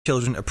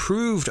Children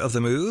approved of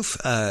the move.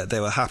 They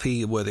were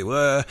happy where they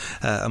were,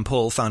 and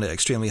Paul found it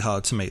extremely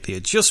hard to make the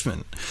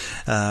adjustment.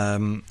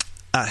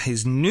 At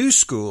his new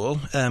school,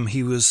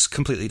 he was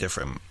completely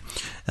different.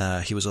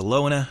 He was a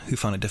loner who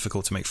found it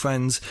difficult to make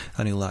friends,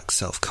 and he lacked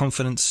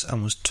self-confidence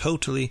and was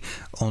totally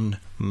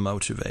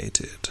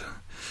unmotivated.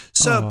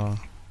 So,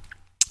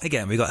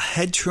 again, we got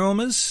head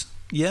traumas.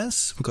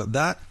 Yes, we've got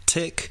that.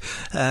 Tick.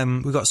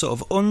 We've got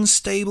sort of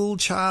unstable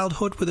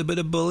childhood with a bit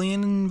of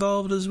bullying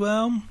involved as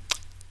well.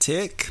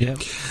 Tick. Yep.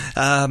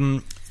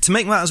 To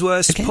make matters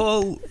worse, again,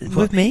 Paul...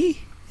 With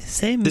me?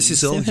 Same. This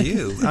is all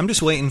you. I'm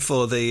just waiting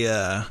for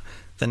the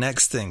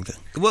next thing.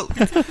 Well,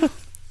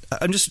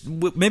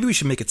 maybe we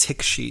should make a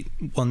tick sheet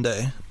one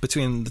day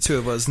between the two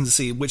of us and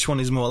see which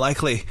one is more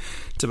likely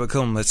to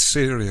become a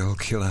serial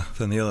killer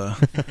than the other.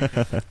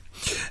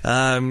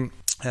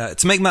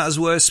 To make matters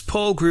worse,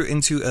 Paul grew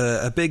into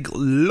a big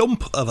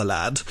lump of a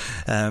lad,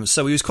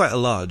 so he was quite a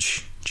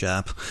large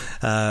chap,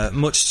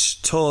 much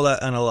taller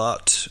and a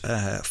lot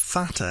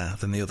fatter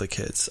than the other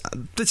kids.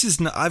 This is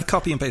not, I've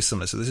copy and pasted some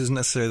of this, so this isn't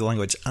necessarily the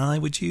language I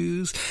would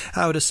use.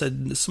 I would have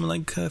said something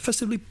like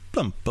festively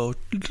plump or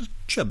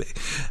chubby.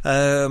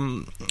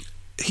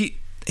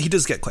 He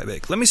does get quite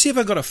big. Let me see if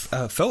I've got a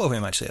photo of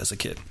him actually as a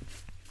kid.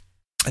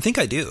 I think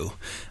I do.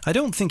 I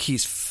don't think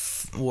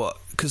he's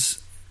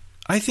because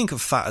I think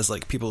of fat as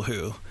like people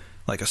who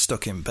like are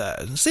stuck in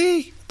bed.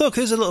 See, look,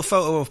 here's a little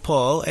photo of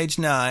Paul, age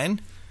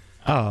 9.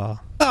 Oh,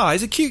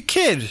 he's a cute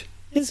kid.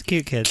 He's a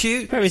cute kid.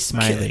 Cute, very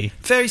smiley. Kid.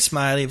 Very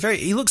smiley.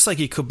 He looks like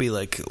he could be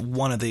like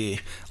one of the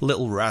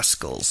little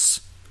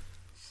rascals.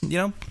 You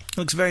know,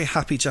 looks very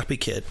happy, chappy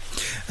kid.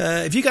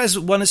 If you guys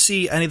want to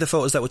see any of the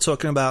photos that we're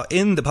talking about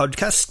in the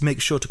podcast,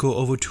 make sure to go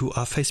over to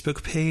our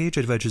Facebook page,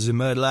 Adventures in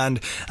Murderland,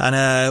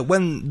 and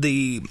when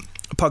the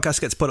podcast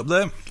gets put up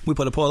there, we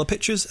put up all the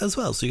pictures as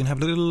well, so you can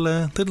have a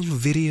little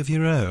video of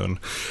your own.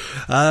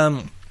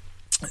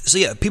 So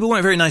yeah, people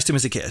weren't very nice to him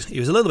as a kid. He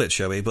was a little bit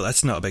showy, but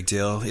that's not a big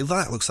deal.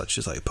 That looks like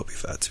just like puppy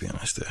fat, to be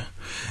honest.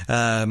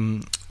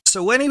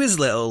 So when he was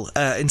little,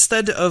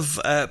 instead of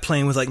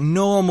playing with like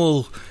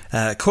normal,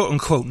 quote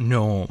unquote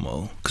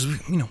normal, because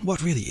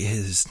what really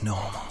is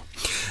normal?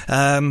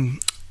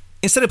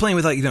 Instead of playing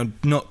with like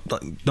not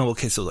like normal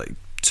kids or like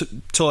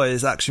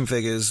toys, action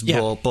figures,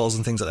 balls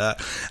and things like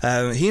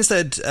that. He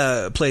instead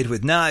played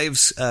with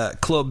knives,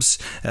 clubs,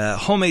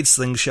 homemade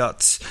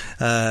slingshots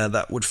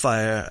that would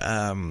fire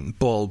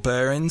ball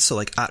bearings, so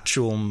like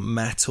actual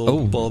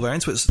metal ball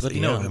bearings. But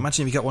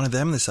imagine if you got one of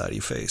them on the side of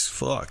your face.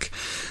 Fuck.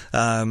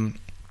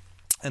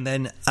 And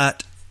then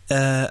at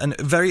a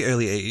very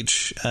early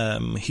age,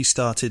 he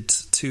started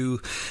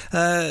to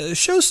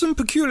show some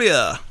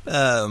peculiar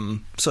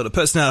sort of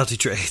personality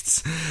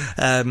traits.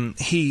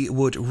 He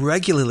would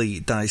regularly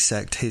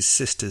dissect his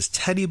sister's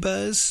teddy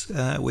bears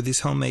with his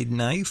homemade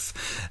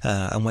knife,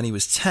 and when he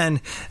was 10,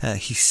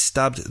 he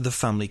stabbed the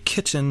family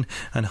kitten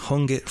and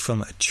hung it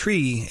from a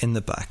tree in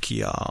the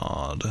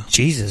backyard.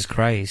 Jesus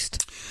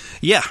Christ.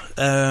 Yeah,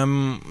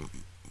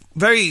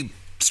 very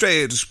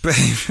strange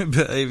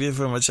behaviour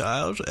from a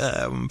child.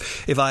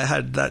 If I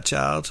had that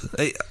child,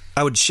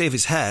 I would shave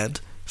his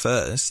head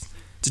first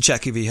to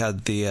check if he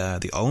had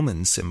the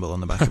omen symbol on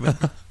the back of it.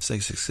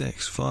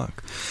 666.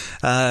 Fuck.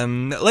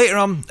 Later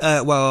on,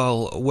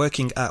 while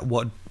working at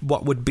what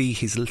would be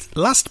his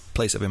last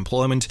place of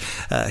employment,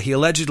 he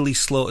allegedly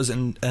slaughters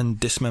and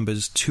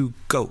dismembers 2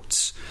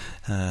 goats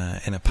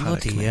in a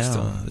paddock next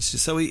door.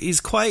 So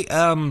he's quite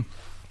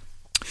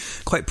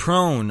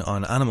prone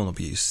on animal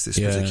abuse, this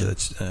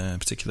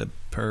particular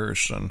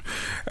person.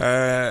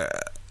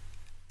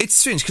 It's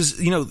strange because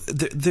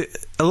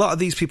a lot of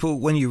these people,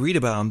 when you read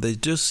about them, there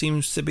just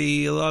seems to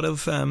be a lot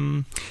of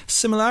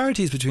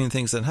similarities between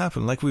things that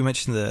happen, like we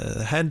mentioned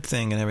the head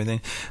thing and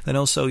everything. Then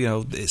also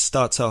it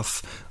starts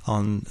off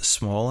on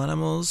small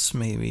animals,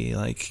 maybe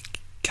like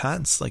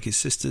cats, like his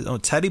sister,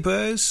 teddy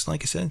bears,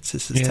 like I said,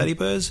 sister's teddy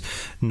bears,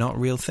 not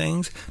real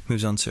things.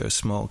 Moves on to a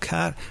small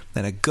cat,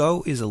 then a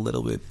goat is a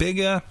little bit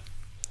bigger.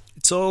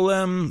 It's all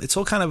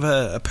kind of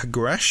a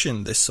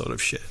progression, this sort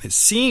of shit, it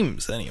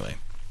seems, anyway.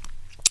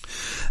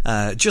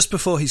 Just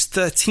before his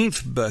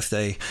 13th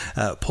birthday,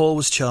 Paul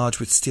was charged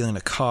with stealing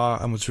a car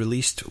and was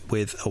released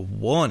with a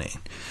warning.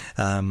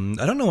 I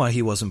don't know why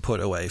he wasn't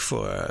put away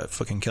for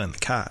fucking killing the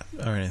cat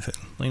or anything.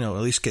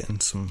 At least getting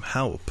some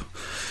help.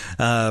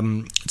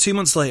 2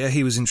 months later,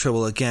 he was in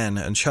trouble again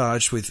and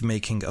charged with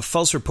making a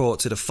false report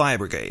to the fire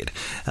brigade.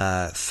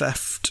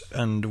 Theft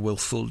and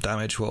willful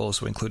damage were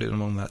also included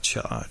among that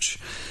charge.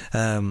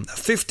 At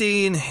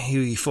 15,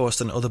 he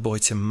forced an other boy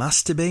to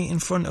masturbate in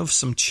front of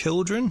some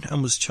children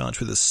and was charged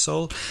with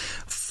assault.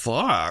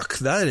 Fuck,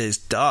 that is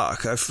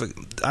dark.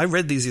 I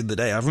read these the other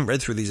day. I haven't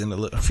read through these in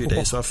a few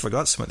days, so I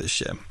forgot some of this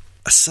shit.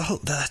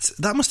 Assault,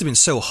 that must have been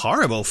so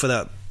horrible for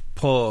that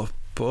poor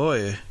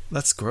boy.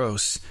 That's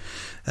gross.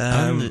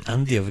 And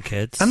the other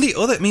kids. And the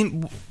other,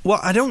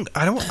 I don't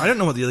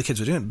know what the other kids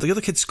were doing. The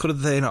other kids could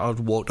have not have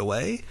walked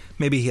away.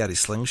 Maybe he had his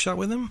slingshot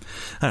with him.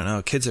 I don't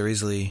know. Kids are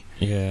easily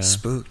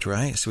spooked,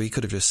 right? So he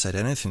could have just said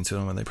anything to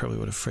them and they probably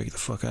would have freaked the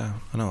fuck out.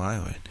 I know I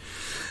would.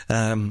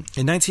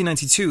 In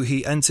 1992,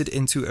 he entered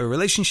into a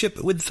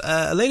relationship with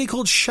a lady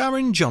called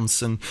Sharon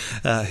Johnson,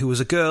 who was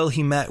a girl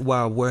he met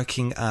while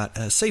working at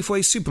a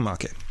Safeway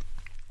supermarket.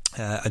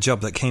 A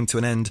job that came to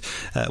an end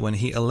when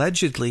he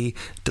allegedly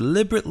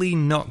deliberately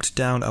knocked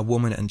down a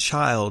woman and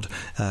child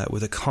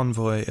with a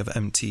convoy of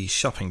empty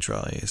shopping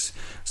trolleys.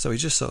 So he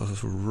just sort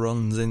of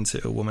runs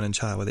into a woman and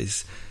child with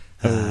his...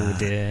 oh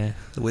dear!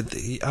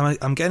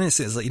 I'm getting it.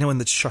 It's like, you know, when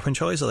the shopping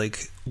trolleys are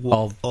like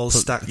all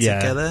stacked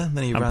together.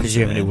 Then he runs. I'm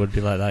presuming it would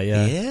be like that.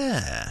 Yeah.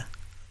 Yeah.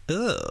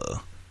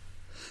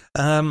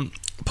 Ugh.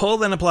 Paul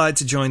then applied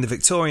to join the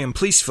Victorian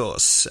Police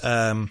Force.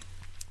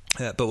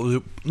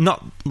 But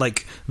not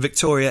like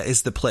Victoria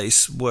is the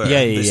place where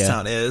this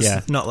town is.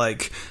 Yeah. Not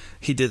like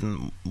he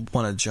didn't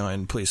want to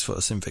join police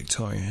force in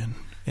Victorian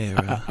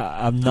era.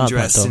 I'm not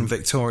dressed that dumb. in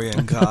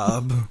Victorian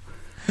garb.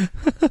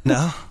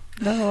 No?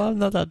 No, I'm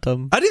not that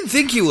dumb. I didn't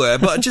think you were,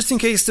 but just in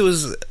case there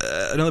was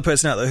another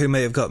person out there who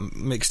may have got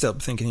mixed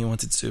up thinking he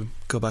wanted to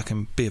go back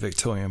and be a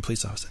Victorian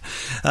police officer.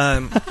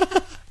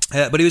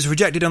 But he was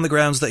rejected on the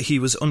grounds that he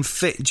was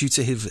unfit due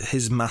to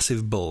his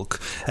massive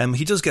bulk.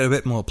 He does get a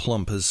bit more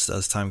plump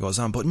as time goes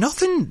on, but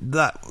nothing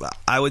that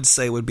I would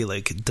say would be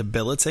like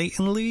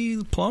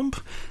debilitatingly plump.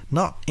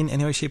 Not in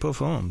any way, shape or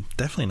form.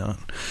 Definitely not.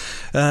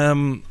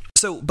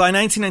 So by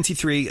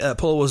 1993,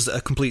 Paul was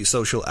a complete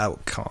social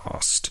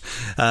outcast.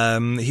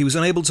 He was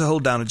unable to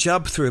hold down a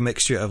job through a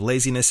mixture of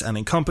laziness and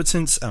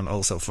incompetence, and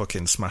also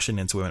fucking smashing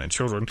into women and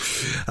children.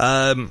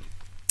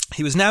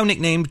 He was now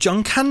nicknamed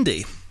John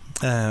Candy.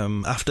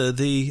 After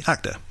the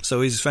actor.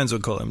 So his friends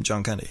would call him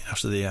John Candy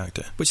after the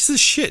actor, which is a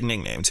shit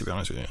nickname, to be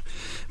honest with you.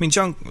 I mean,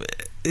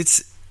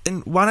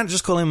 why not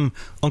just call him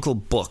Uncle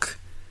Buck?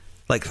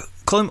 Like,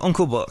 call him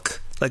Uncle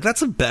Buck. Like,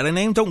 that's a better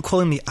name. Don't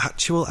call him the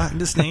actual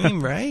actor's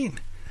name, right?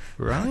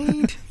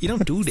 Right? You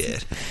don't do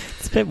that.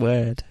 It's a bit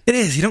weird. It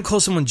is. You don't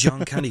call someone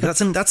John Candy. That's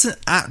an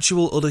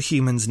actual other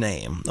human's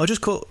name. Or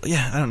just call,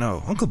 I don't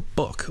know, Uncle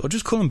Buck. Or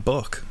just call him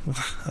Buck.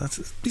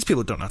 These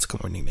people don't know how to come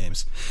up with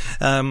nicknames.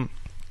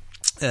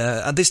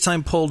 At this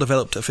time, Paul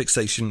developed a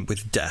fixation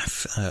with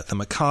death, the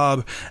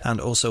macabre,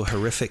 and also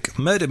horrific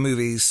murder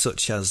movies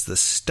such as The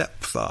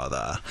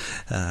Stepfather,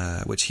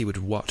 which he would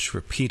watch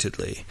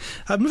repeatedly.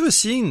 I've never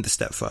seen The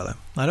Stepfather.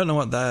 I don't know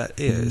what that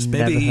is.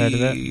 Never heard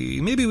of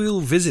it. Maybe we'll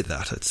visit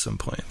that at some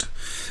point.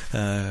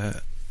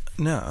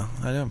 No,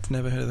 I've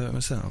never heard of that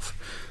myself.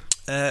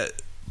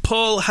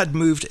 Paul had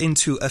moved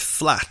into a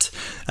flat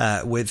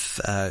with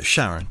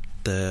Sharon,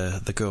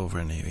 the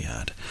girlfriend he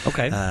had.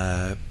 Okay.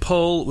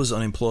 Paul was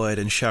unemployed,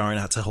 and Sharon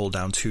had to hold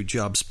down two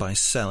jobs by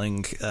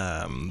selling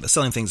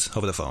things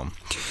over the phone.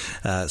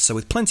 So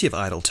with plenty of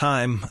idle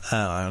time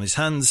on his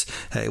hands,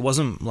 it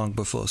wasn't long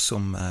before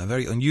some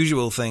very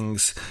unusual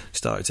things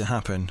started to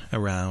happen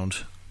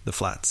around the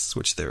flats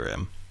which they were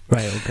in.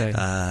 Right,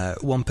 okay.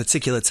 One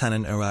particular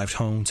tenant arrived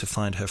home to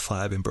find her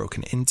flat had been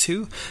broken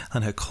into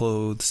and her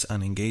clothes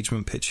and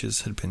engagement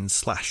pictures had been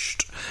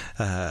slashed.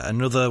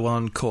 Another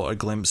one caught a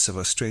glimpse of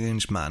a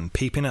strange man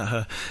peeping at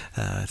her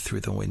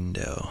through the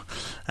window.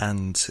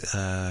 And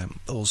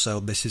also,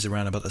 this is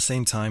around about the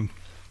same time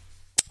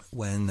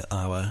when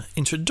our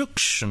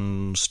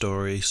introduction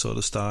story sort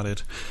of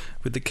started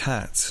with the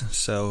cat.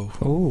 So,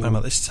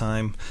 about this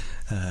time,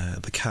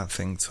 the cat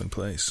thing took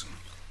place.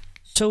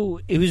 So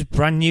he was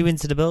brand new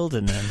into the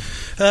building then?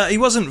 He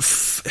wasn't.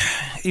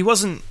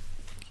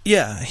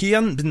 Yeah, he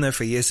hadn't been there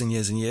for years and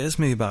years and years,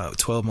 maybe about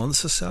 12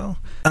 months or so.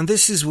 And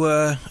this is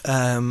where,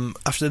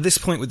 after this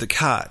point with the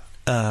cat,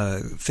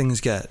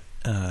 things get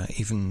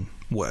even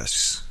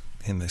worse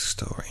in this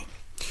story.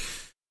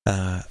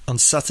 On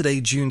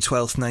Saturday, June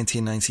 12th,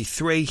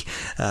 1993,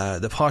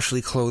 the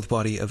partially clothed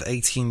body of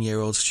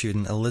 18-year-old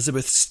student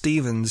Elizabeth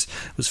Stevens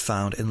was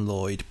found in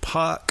Lloyd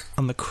Park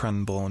on the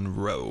Cranbourne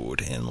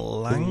Road in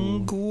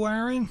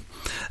Langwarrin,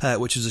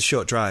 which is a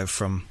short drive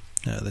from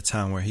the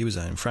town where he was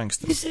at in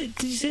Frankston.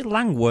 Did you say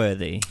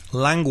Langworthy?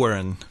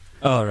 Langwarrin.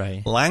 Oh,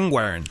 right.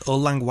 Langwarrin. Or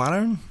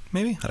Langwarrin,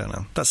 maybe? I don't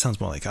know. That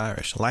sounds more like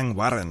Irish.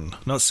 Langwarrin,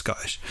 not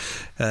Scottish.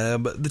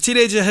 But the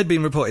teenager had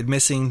been reported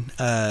missing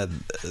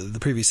the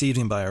previous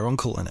evening by her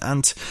uncle and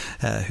aunt,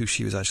 who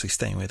she was actually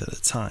staying with at the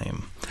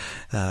time.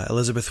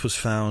 Elizabeth was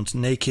found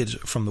naked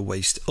from the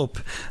waist up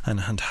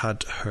and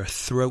had her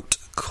throat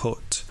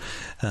cut.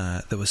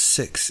 There were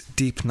 6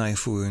 deep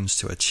knife wounds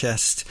to her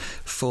chest,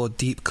 4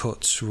 deep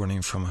cuts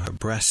running from her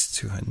breast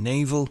to her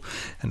navel,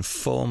 and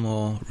 4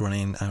 more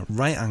running at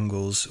right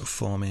angles,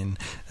 forming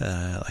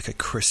like a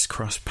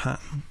crisscross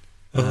pattern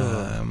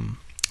on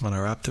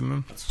her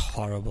abdomen. That's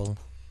horrible.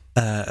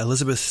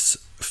 Elizabeth's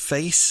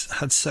face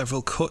had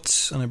several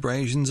cuts and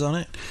abrasions on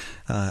it,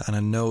 and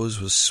her nose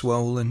was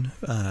swollen,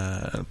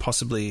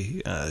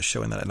 possibly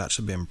showing that it had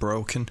actually been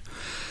broken.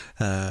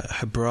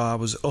 Her bra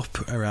was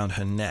up around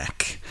her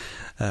neck.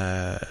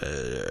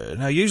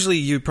 Now, usually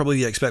you'd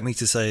probably expect me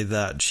to say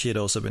that she had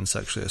also been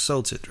sexually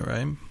assaulted,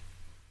 right?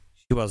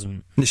 She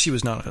wasn't. She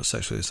was not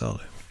sexually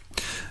assaulted.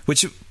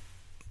 Which,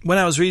 when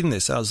I was reading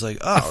this, I was like,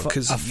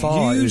 because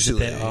usually it was a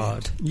bit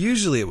odd.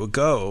 Usually it would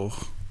go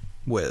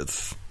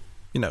with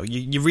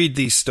you read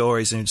these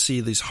stories and you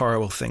see these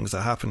horrible things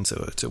that happen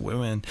to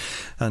women,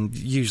 and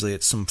usually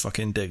it's some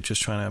fucking dick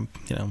just trying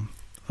to,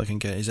 fucking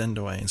get his end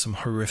away in some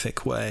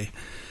horrific way.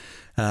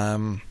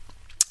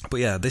 But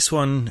yeah, this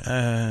one,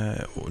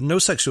 no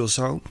sexual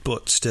assault,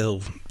 but still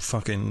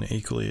fucking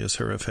equally as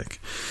horrific.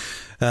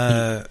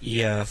 I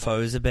thought it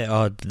was a bit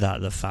odd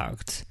that the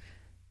fact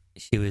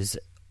she was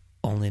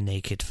only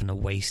naked from the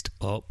waist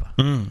up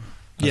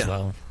as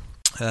well.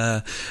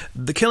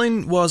 The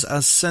killing was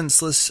as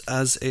senseless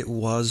as it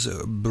was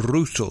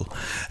brutal.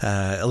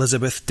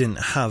 Elizabeth didn't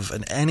have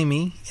an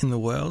enemy in the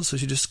world, so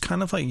she's just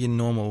kind of like your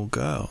normal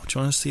girl. Do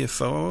you want to see a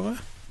photo of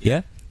her?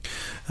 Yeah.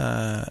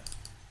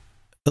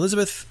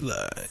 Elizabeth,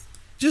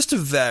 just a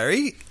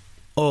very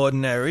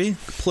ordinary,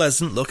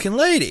 pleasant-looking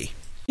lady.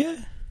 Yeah.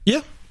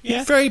 Yeah.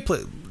 Yeah.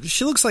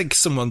 She looks like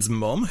someone's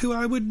mum who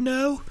I would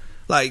know.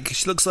 Like,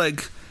 she looks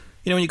like,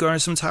 when you go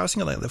around someone's house and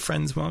you're like their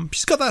friend's mum.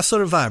 She's got that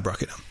sort of vibe,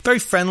 rocking on. Very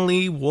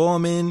friendly,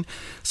 warming.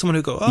 Someone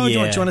who go, do you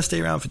want to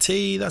stay around for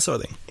tea? That sort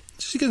of thing.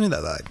 She gives me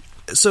that vibe.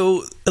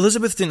 So,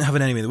 Elizabeth didn't have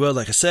an enemy in the world,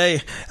 like I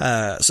say.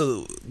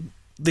 So,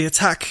 the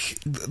attack,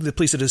 the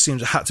police had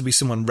assumed it had to be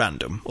someone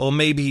random, or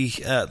maybe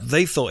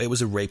they thought it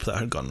was a rape that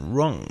had gone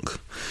wrong.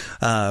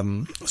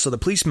 So the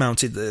police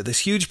mounted this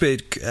huge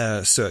big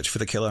search for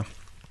the killer.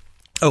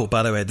 Oh,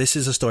 by the way, this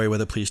is a story where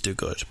the police do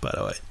good, by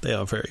the way. They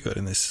are very good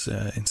in this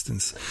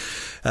instance.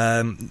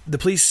 The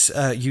police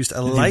used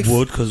a life... They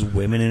would, because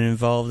women are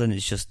involved and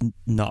it's just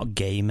not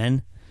gay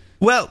men.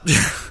 Well...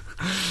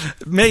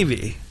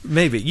 Maybe.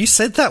 You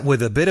said that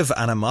with a bit of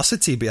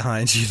animosity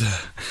behind you there.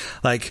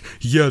 Like,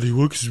 yeah, they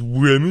work as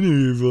women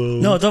are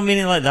involved. No, I don't mean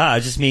it like that. I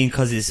just mean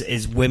because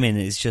it's women.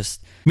 It's just...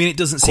 I mean, it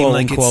doesn't seem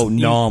like it's...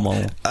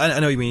 normal. I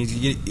know what you mean.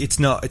 It's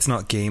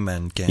not gay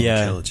men getting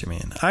killed, you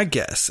mean. I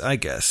guess.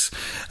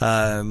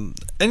 And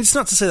it's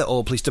not to say that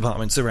all police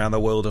departments around the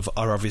world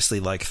are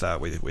obviously like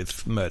that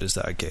with murders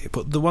that are gay.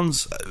 But the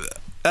ones...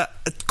 a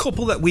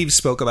couple that we've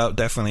spoke about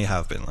definitely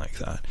have been like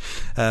that.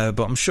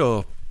 But I'm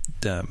sure...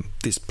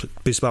 this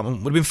police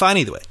department would have been fine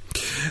either way.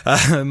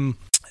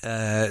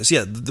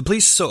 The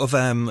police sort of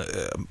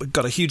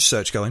got a huge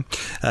search going.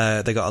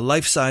 They got a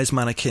life-size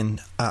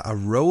mannequin at a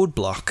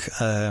roadblock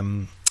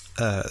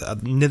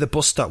near the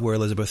bus stop where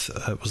Elizabeth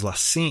was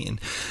last seen.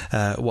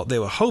 What they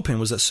were hoping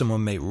was that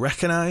someone may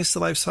recognise the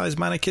life-size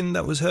mannequin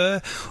that was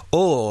her,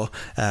 or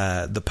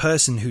the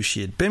person who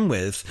she had been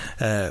with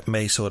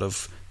may sort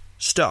of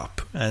stop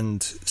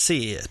and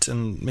see it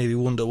and maybe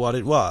wonder what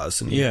it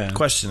was and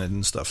question it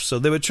and stuff. So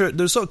they were sort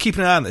of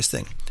keeping an eye on this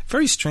thing.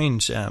 Very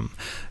strange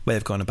way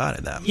of going about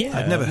it. That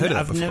I've never heard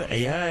of it before.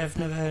 I've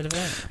never heard of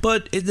it.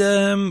 But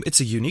it's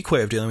a unique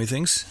way of dealing with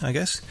things, I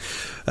guess.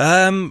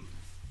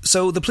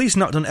 So the police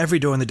knocked on every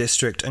door in the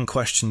district and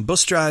questioned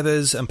bus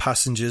drivers and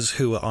passengers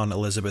who were on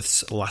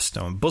Elizabeth's last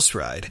known bus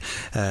ride.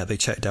 They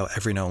checked out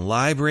every known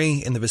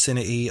library in the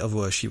vicinity of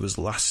where she was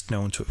last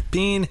known to have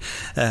been.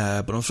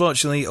 But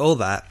unfortunately, all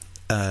that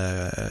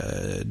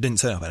didn't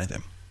turn up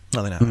anything.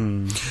 Nothing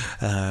happened.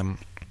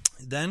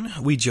 Then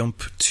we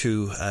jump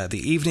to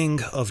the evening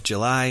of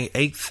July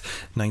 8th,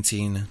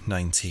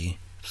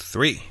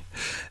 1993.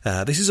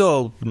 This is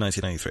all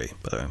 1993,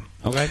 by the way.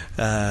 Okay.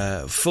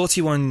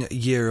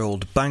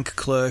 41-year-old bank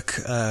clerk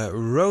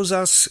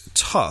Rosas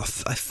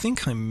Toth. I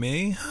think I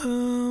may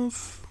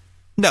have...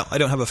 No, I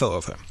don't have a photo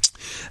of her.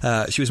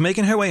 She was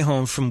making her way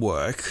home from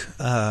work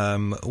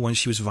when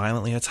she was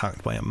violently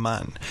attacked by a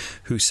man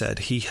who said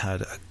he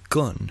had a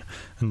gun,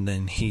 and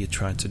then he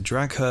tried to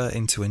drag her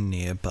into a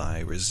nearby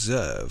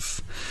reserve.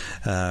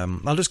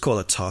 I'll just call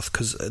her Toth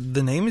because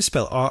the name is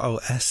spelled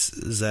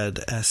Rosszsa,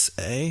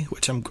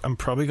 which I'm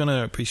probably going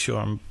to be sure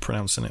I'm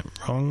pronouncing it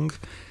wrong.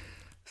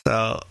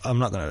 So I'm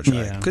not going to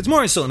try. Because it's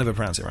more insulting if I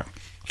pronounce it wrong.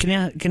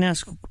 Can I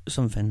ask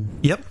something?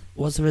 Yep.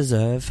 What's a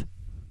reserve?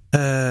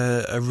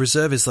 A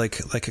reserve is like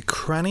a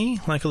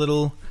cranny, like a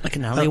little... Like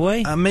an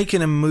alleyway? I'm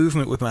making a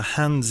movement with my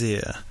hands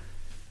here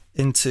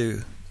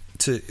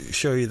to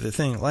show you the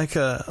thing, like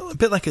a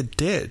bit like a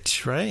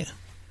ditch, right?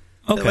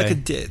 Okay. Like a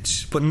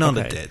ditch, but not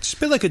a ditch. A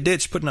bit like a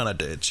ditch, but not a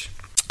ditch.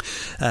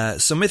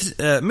 So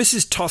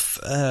Mrs. Toth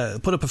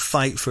put up a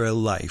fight for her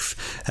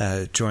life,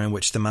 during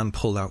which the man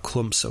pulled out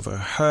clumps of her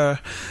hair,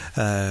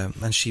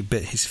 and she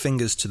bit his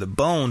fingers to the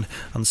bone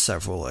on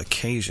several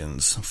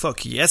occasions.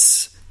 Fuck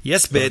yes.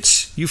 Yes,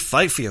 bitch, you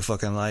fight for your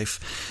fucking life.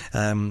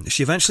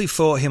 She eventually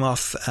fought him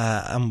off,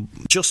 and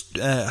just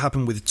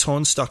happened with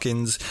torn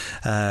stockings,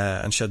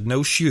 and she had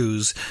no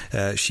shoes.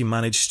 She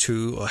managed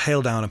to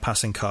hail down a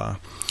passing car,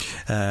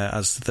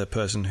 as the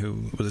person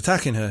who was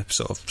attacking her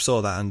sort of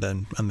saw that and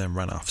then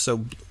ran off.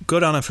 So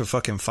good on her for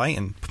fucking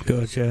fighting.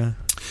 Gotcha.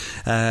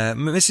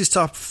 Mrs.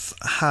 Toth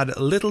had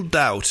little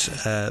doubt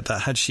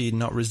that had she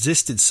not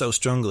resisted so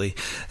strongly,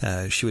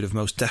 she would have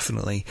most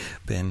definitely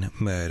been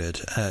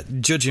murdered.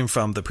 Judging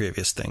from the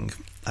previous thing,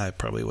 I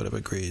probably would have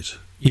agreed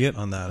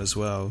on that as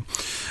well.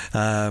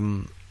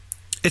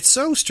 It's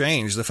so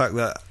strange, the fact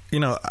that,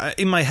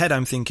 in my head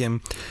I'm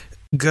thinking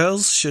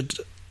girls should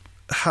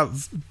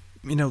have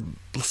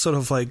sort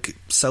of like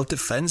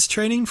self-defense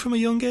training from a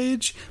young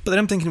age. But then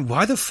I'm thinking,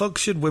 why the fuck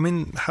should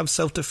women have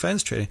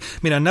self-defense training? I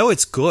mean, I know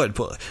it's good,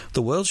 but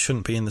the world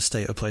shouldn't be in the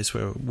state of place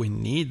where we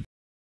need